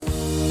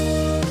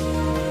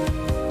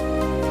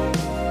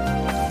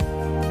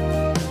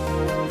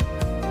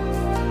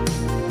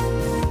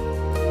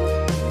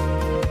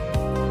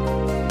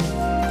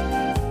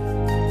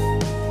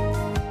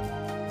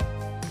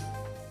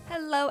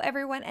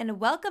and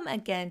welcome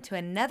again to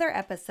another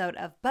episode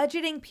of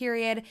Budgeting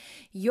Period,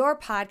 your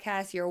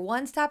podcast, your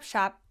one-stop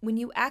shop when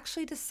you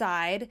actually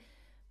decide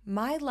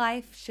my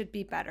life should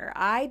be better.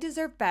 I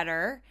deserve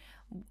better.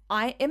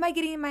 Am I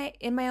getting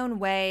in my own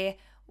way?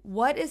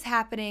 What is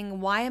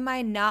happening? Why am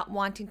I not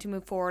wanting to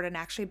move forward and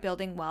actually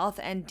building wealth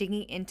and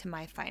digging into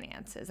my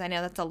finances? I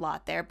know that's a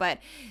lot there, but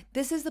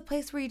this is the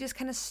place where you just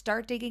kind of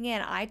start digging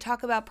in. I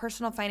talk about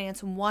personal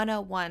finance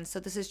 101. So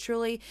this is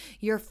truly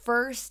your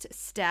first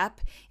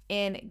step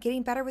in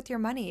getting better with your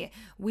money.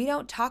 We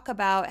don't talk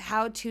about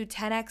how to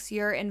 10x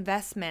your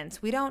investments.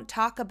 We don't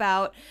talk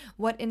about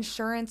what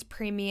insurance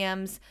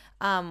premiums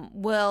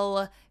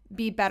will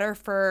be better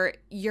for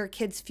your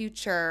kid's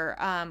future.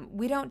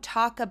 We don't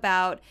talk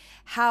about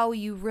how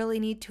you really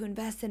need to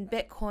invest in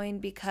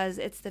Bitcoin because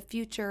it's the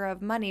future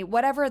of money,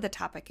 whatever the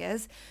topic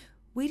is.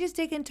 We just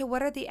dig into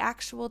what are the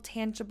actual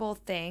tangible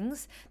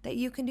things that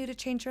you can do to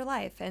change your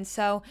life. And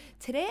so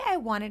today I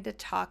wanted to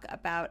talk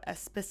about a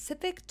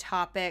specific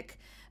topic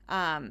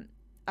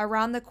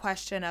around the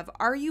question of,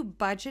 are you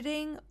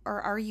budgeting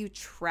or are you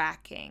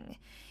tracking?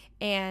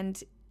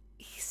 And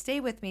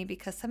stay with me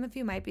because some of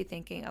you might be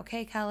thinking,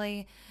 okay,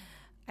 Kelly,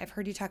 I've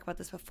heard you talk about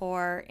this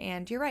before,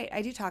 and you're right,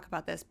 I do talk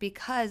about this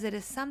because it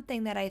is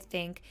something that I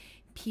think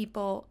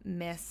people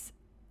miss.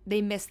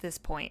 They miss this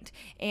point.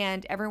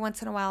 And every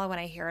once in a while when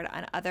I hear it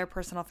on other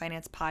personal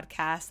finance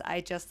podcasts,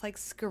 I just like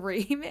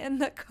scream in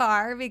the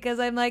car because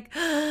I'm like,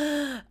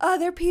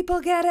 other people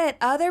get it.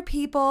 Other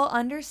people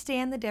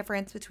understand the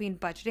difference between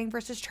budgeting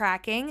versus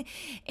tracking,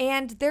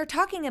 and they're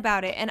talking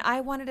about it. And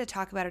I wanted to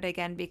talk about it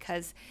again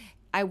because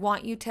I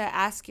want you to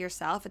ask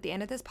yourself at the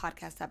end of this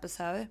podcast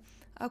episode,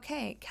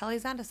 okay,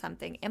 Kelly's onto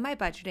something. Am I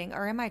budgeting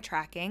or am I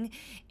tracking?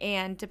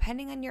 And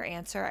depending on your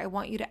answer, I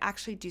want you to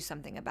actually do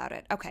something about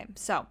it. Okay,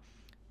 so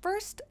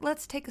first,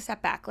 let's take a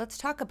step back. Let's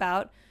talk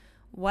about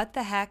what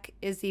the heck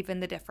is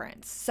even the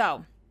difference.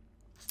 So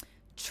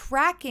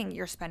tracking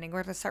your spending,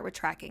 we're going to start with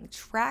tracking.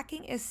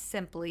 Tracking is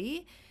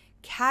simply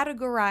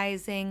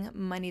categorizing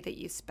money that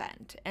you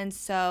spend. And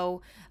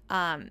so,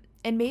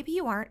 and maybe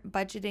you aren't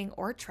budgeting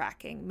or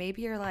tracking.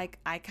 Maybe you're like,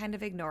 I kind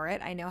of ignore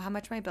it. I know how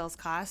much my bills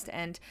cost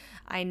and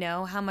I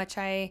know how much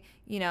I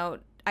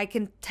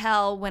can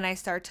tell when I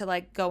start to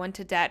like go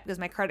into debt because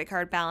my credit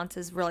card balance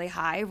is really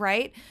high,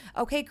 right?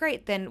 Okay,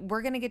 great. Then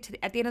we're going to get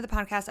to at the end of the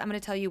podcast, I'm going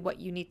to tell you what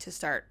you need to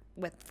start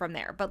with from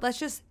there. But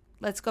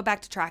let's go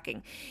back to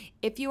tracking.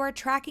 If you are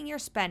tracking your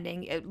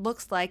spending, it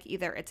looks like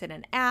either it's in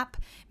an app,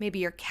 maybe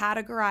you're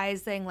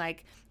categorizing,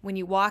 like when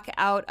you walk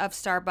out of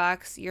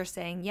Starbucks, you're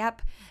saying,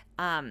 yep,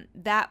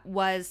 that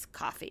was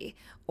coffee,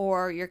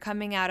 or you're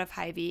coming out of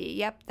Hy-Vee,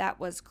 yep, that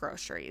was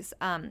groceries.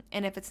 And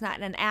if it's not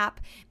in an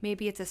app,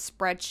 maybe it's a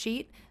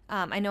spreadsheet.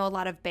 I know a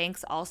lot of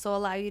banks also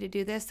allow you to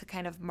do this to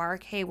kind of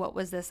mark, hey, what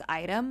was this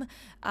item?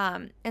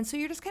 And so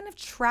you're just kind of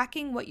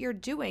tracking what you're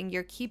doing.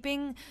 You're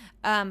keeping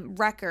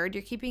record,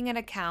 you're keeping an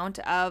account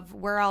of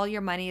where all your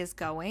money is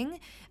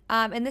going.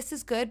 And this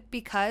is good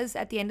because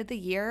at the end of the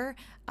year,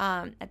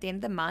 at the end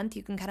of the month,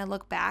 you can kind of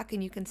look back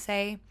and you can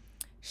say,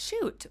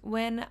 shoot,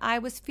 when I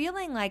was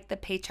feeling like the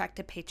paycheck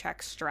to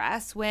paycheck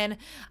stress, when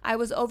I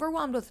was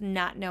overwhelmed with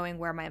not knowing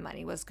where my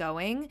money was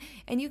going,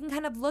 and you can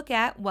kind of look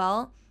at,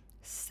 well,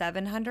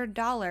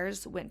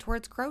 $700 went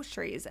towards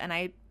groceries and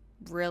I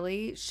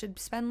really should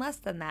spend less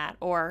than that.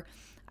 Or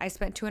I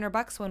spent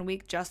 $200 one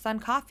week just on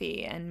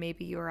coffee and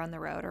maybe you were on the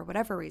road or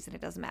whatever reason,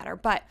 it doesn't matter.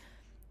 But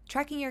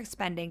tracking your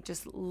spending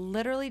just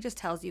literally just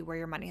tells you where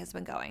your money has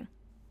been going.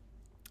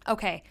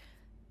 Okay.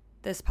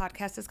 This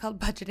podcast is called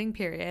Budgeting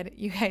Period.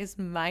 You guys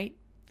might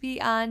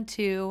be on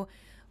to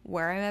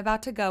where I'm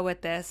about to go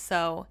with this,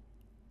 so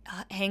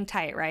hang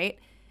tight, right?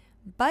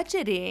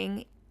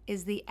 Budgeting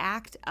is the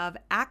act of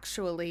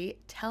actually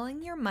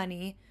telling your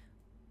money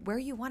where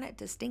you want it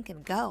to stink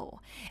and go.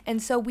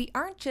 And so we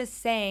aren't just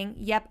saying,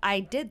 yep, I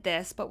did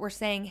this, but we're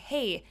saying,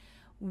 hey,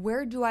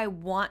 what do I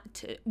want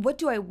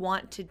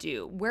to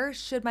do? Where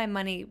should my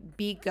money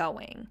be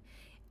going?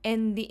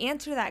 And the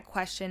answer to that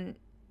question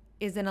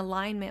is in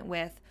alignment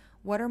with,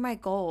 what are my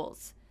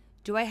goals?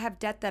 Do I have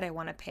debt that I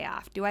want to pay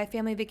off? Do I have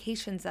family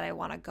vacations that I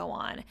want to go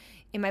on?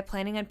 Am I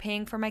planning on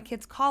paying for my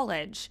kids'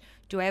 college?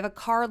 Do I have a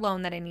car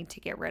loan that I need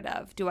to get rid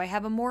of? Do I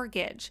have a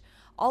mortgage?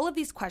 All of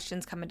these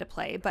questions come into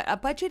play, but a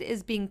budget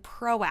is being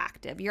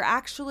proactive. You're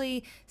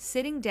actually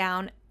sitting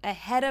down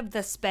ahead of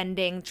the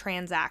spending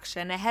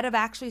transaction, ahead of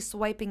actually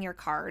swiping your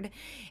card,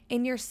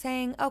 and you're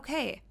saying,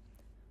 okay,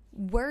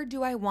 where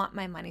do I want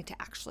my money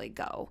to actually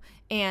go?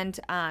 And,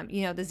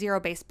 the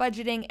zero-based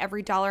budgeting,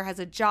 every dollar has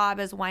a job,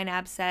 as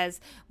YNAB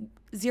says.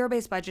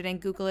 Zero-based budgeting,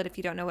 Google it if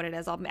you don't know what it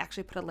is. I'll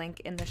actually put a link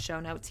in the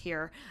show notes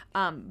here.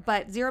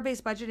 But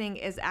zero-based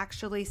budgeting is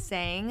actually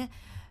saying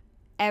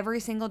every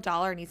single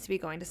dollar needs to be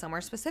going to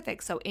somewhere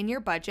specific. So in your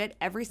budget,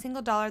 every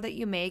single dollar that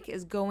you make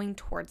is going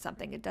towards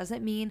something. It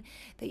doesn't mean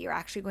that you're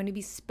actually going to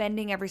be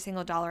spending every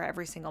single dollar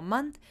every single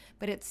month,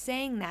 but it's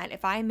saying that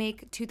if I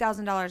make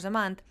 $2,000 a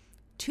month,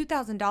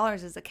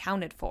 $2,000 is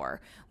accounted for,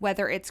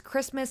 whether it's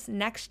Christmas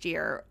next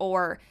year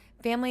or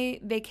family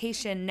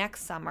vacation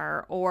next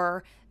summer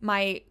or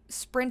my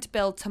Sprint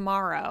bill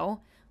tomorrow.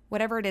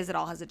 Whatever it is, it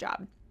all has a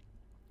job.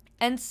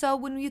 And so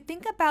when you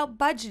think about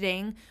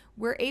budgeting,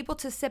 we're able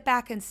to sit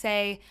back and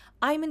say,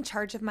 I'm in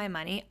charge of my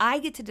money. I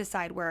get to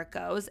decide where it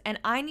goes, and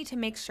I need to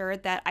make sure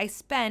that I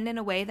spend in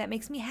a way that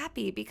makes me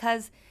happy.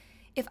 Because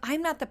if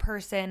I'm not the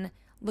person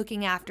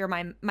looking after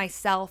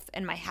myself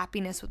and my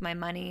happiness with my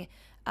money,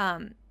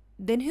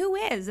 then who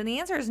is? And the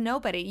answer is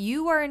nobody.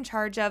 You are in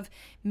charge of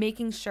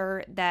making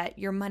sure that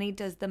your money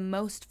does the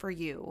most for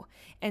you.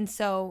 And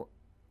so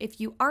if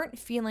you aren't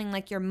feeling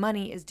like your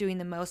money is doing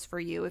the most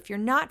for you, if you're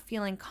not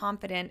feeling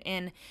confident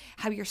in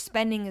how your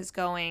spending is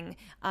going,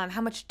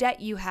 how much debt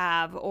you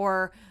have,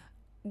 or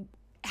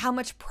how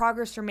much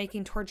progress you're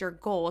making towards your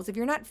goals, if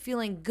you're not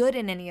feeling good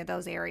in any of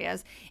those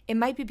areas, it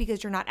might be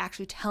because you're not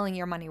actually telling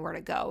your money where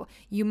to go.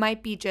 You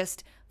might be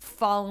just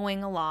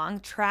following along,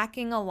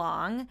 tracking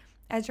along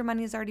as your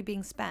money is already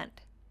being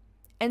spent.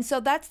 And so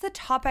that's the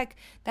topic,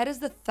 that is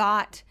the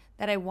thought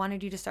that I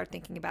wanted you to start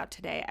thinking about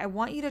today. I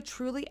want you to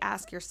truly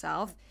ask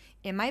yourself,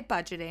 am I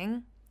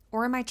budgeting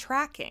or am I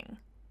tracking?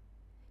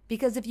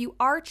 Because if you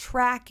are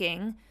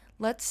tracking,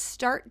 let's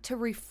start to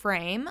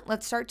reframe.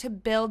 Let's start to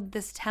build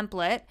this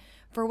template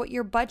for what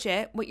your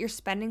budget, what your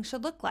spending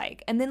should look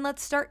like. And then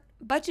let's start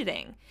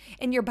budgeting.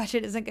 And your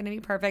budget isn't going to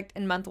be perfect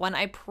in month one.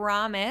 I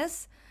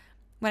promise.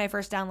 When I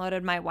first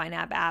downloaded my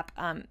YNAB app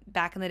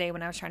back in the day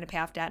when I was trying to pay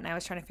off debt and I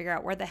was trying to figure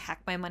out where the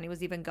heck my money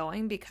was even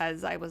going,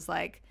 because I was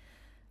like,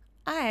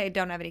 I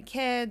don't have any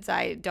kids.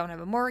 I don't have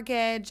a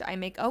mortgage. I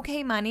make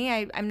okay money.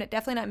 I'm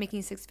definitely not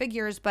making six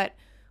figures, but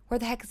where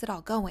the heck is it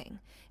all going?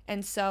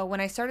 And so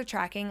when I started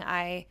tracking,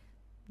 I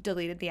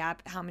deleted the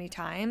app how many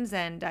times,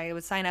 and I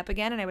would sign up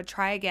again and I would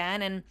try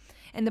again.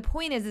 And the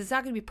point is, it's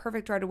not going to be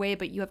perfect right away,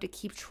 but you have to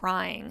keep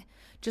trying.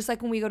 Just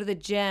like when we go to the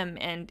gym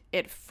and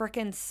it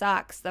frickin'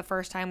 sucks the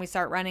first time we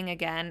start running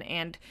again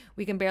and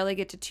we can barely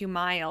get to 2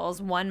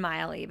 miles, 1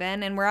 mile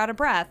even, and we're out of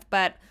breath.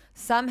 But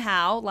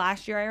somehow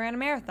last year I ran a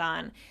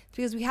marathon. It's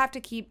because we have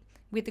to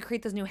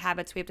create those new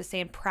habits. We have to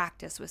stay in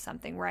practice with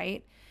something,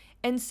 right?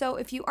 And so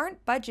if you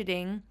aren't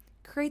budgeting,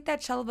 create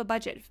that shell of a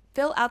budget.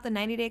 Fill out the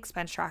 90-day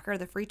expense tracker,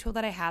 the free tool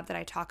that I have that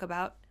I talk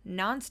about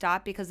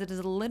nonstop, because it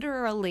is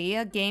literally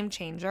a game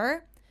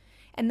changer.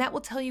 And that will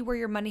tell you where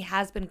your money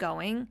has been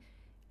going.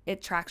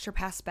 It tracks your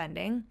past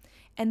spending.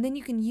 And then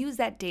you can use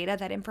that data,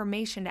 that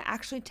information, to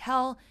actually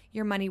tell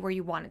your money where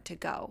you want it to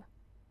go.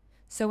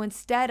 So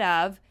instead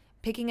of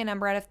picking a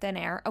number out of thin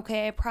air,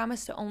 okay, I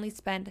promise to only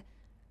spend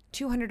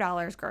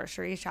 $200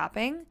 grocery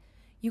shopping,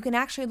 you can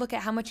actually look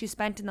at how much you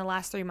spent in the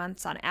last 3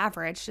 months on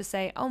average to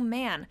say, oh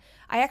man,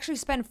 I actually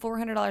spend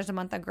 $400 a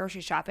month on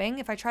grocery shopping.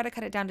 If I try to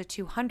cut it down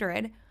to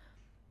 $200,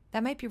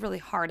 that might be really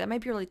hard. That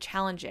might be really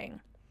challenging.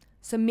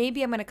 So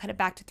maybe I'm going to cut it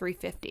back to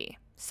 $350.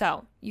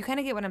 So you kind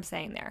of get what I'm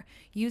saying there.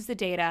 Use the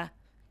data,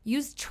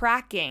 use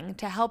tracking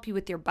to help you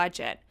with your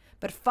budget,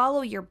 but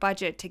follow your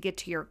budget to get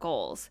to your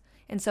goals.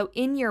 And so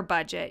in your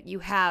budget, you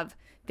have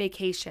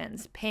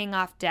vacations, paying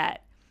off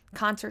debt,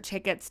 concert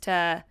tickets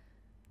to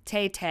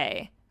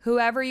Tay-Tay,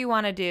 whoever you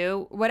want to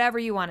do, whatever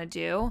you want to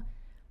do,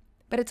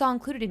 but it's all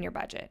included in your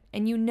budget.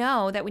 And you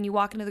know that when you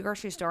walk into the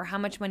grocery store, how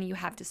much money you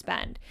have to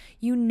spend.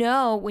 You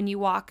know when you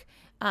walk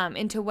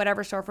into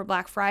whatever store for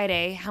Black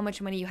Friday, how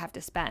much money you have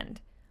to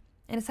spend.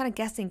 And it's not a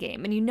guessing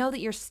game. And you know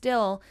that you're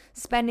still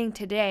spending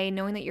today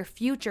knowing that your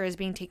future is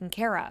being taken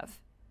care of.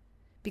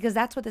 Because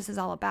that's what this is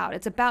all about.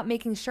 It's about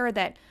making sure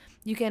that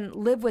you can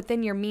live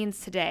within your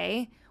means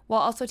today while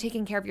also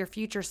taking care of your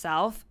future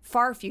self,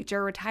 far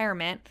future,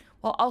 retirement,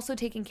 while also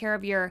taking care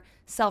of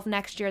yourself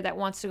next year that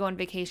wants to go on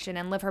vacation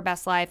and live her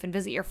best life and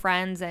visit your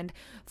friends and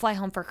fly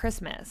home for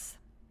Christmas.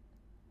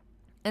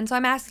 And so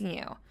I'm asking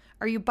you,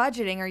 are you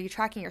budgeting or are you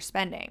tracking your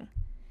spending?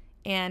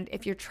 And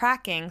if you're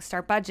tracking,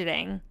 start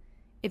budgeting.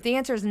 If the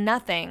answer is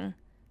nothing,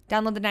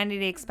 download the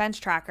 90-day expense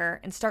tracker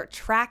and start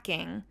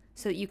tracking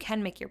so that you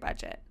can make your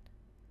budget.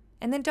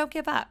 And then don't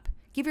give up.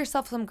 Give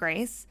yourself some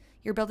grace.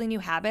 You're building new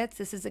habits.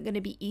 This isn't going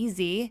to be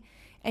easy,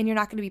 and you're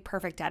not going to be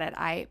perfect at it,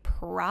 I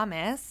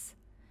promise.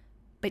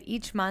 But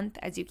each month,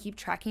 as you keep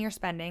tracking your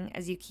spending,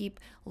 as you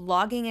keep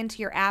logging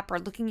into your app or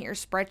looking at your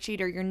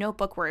spreadsheet or your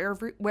notebook,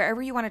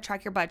 wherever you want to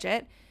track your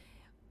budget,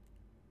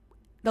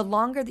 the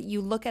longer that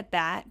you look at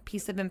that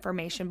piece of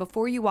information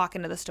before you walk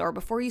into the store,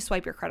 before you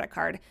swipe your credit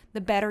card,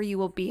 the better you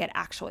will be at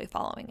actually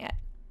following it.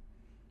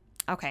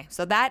 Okay,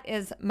 so that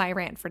is my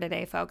rant for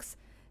today, folks.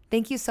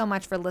 Thank you so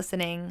much for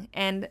listening,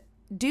 and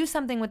do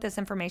something with this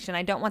information.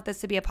 I don't want this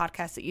to be a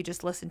podcast that you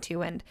just listen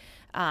to and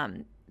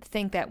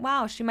think that,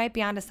 wow, she might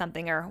be onto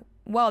something, or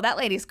whoa, that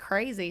lady's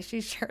crazy. She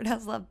sure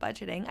does love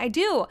budgeting. I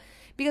do,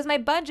 because my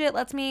budget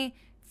lets me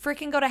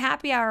freaking go to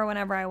happy hour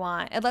whenever I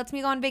want. It lets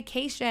me go on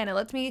vacation. It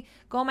lets me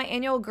go on my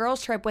annual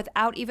girls trip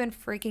without even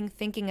freaking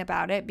thinking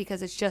about it,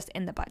 because it's just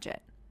in the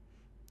budget.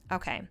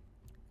 Okay,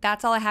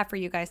 that's all I have for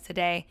you guys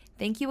today.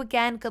 Thank you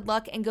again. Good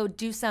luck, and go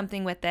do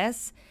something with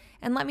this.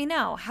 And let me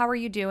know, how are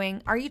you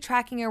doing? Are you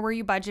tracking, or were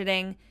you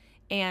budgeting?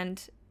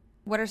 And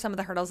what are some of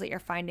the hurdles that you're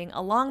finding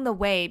along the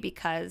way?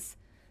 Because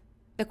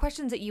the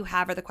questions that you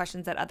have are the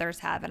questions that others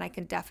have, and I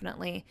can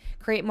definitely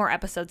create more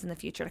episodes in the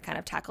future to kind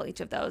of tackle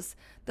each of those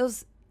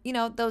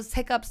those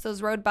hiccups,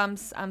 those road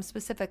bumps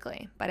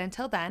specifically. But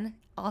until then,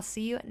 I'll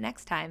see you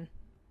next time.